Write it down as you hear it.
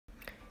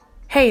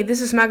Hey,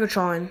 this is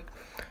Magatron.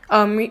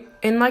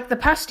 In like the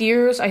past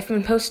years, I've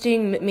been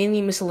posting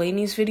mainly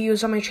miscellaneous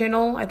videos on my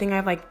channel. I think I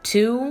have like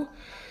 2,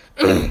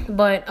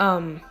 but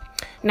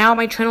now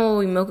my channel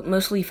will be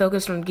mostly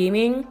focused on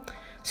gaming.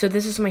 So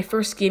this is my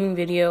first gaming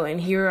video, and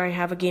here I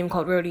have a game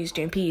called Rodeo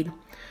Stampede.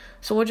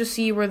 So we'll just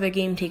see where the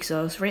game takes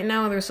us. Right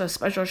now, there's a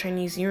special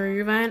Chinese New Year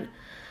event.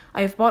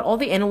 I've bought all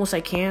the animals I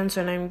can,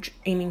 so I'm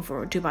aiming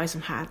to buy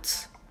some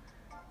hats.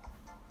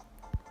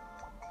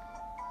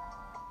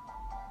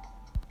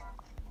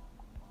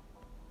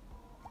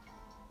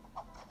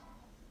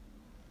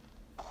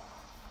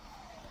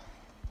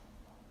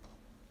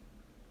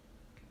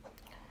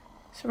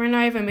 So right now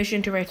I have a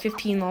mission to ride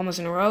 15 llamas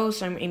in a row,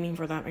 so I'm aiming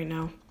for that right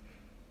now.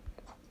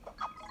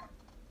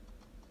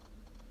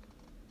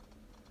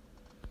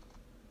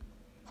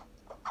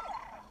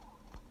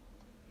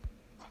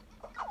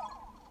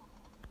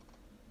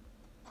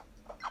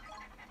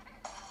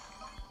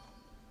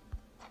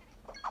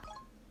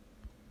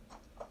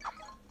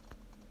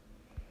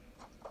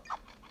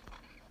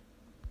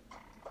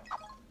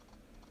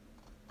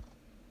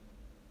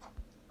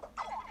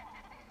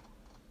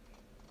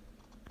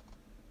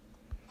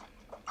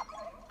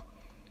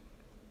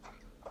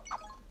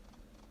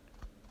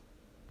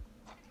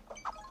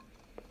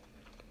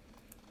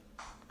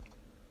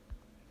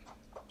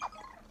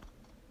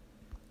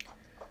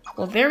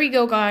 Well, there we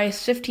go,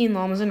 guys. 15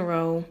 llamas in a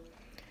row.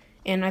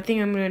 And I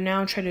think I'm going to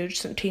now try to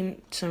tame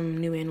some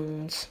new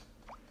animals.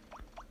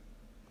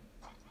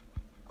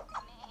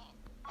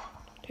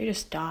 Did I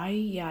just die?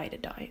 Yeah, I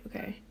did die.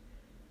 Okay.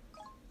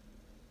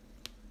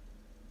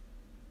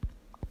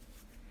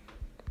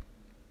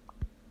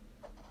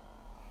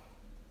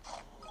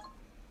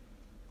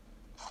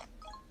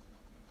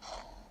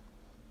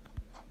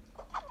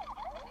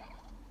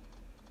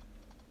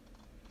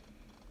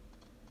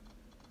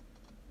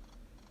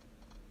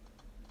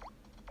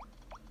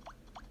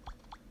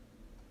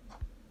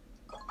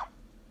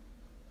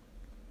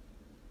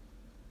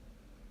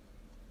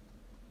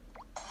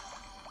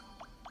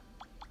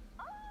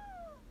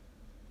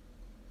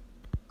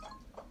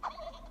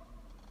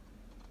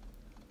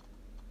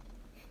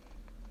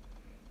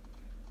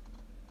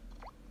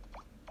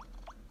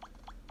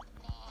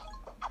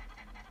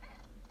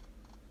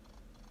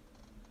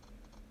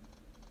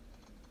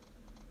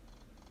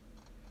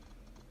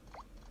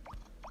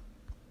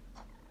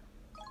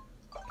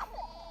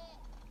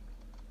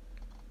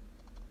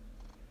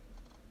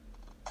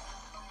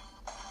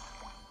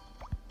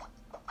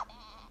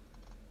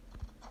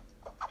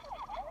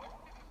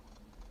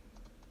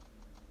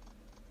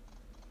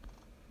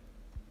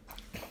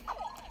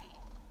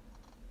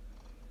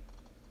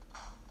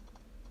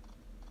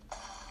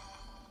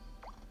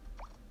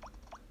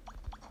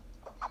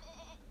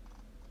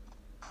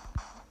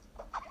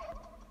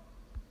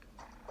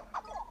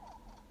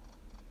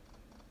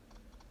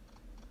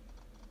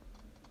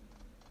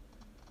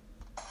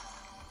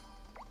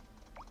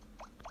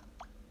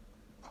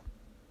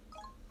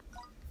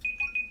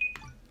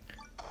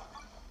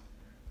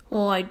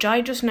 Well, I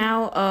died just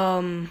now.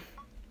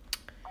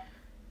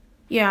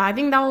 Yeah, I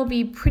think that will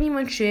be pretty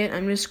much it.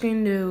 I'm just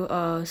going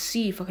to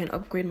see if I can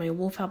upgrade my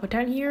wolf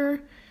habitat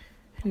here.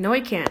 No, I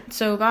can't.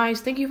 So,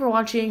 guys, thank you for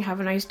watching. Have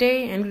a nice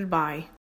day, and goodbye.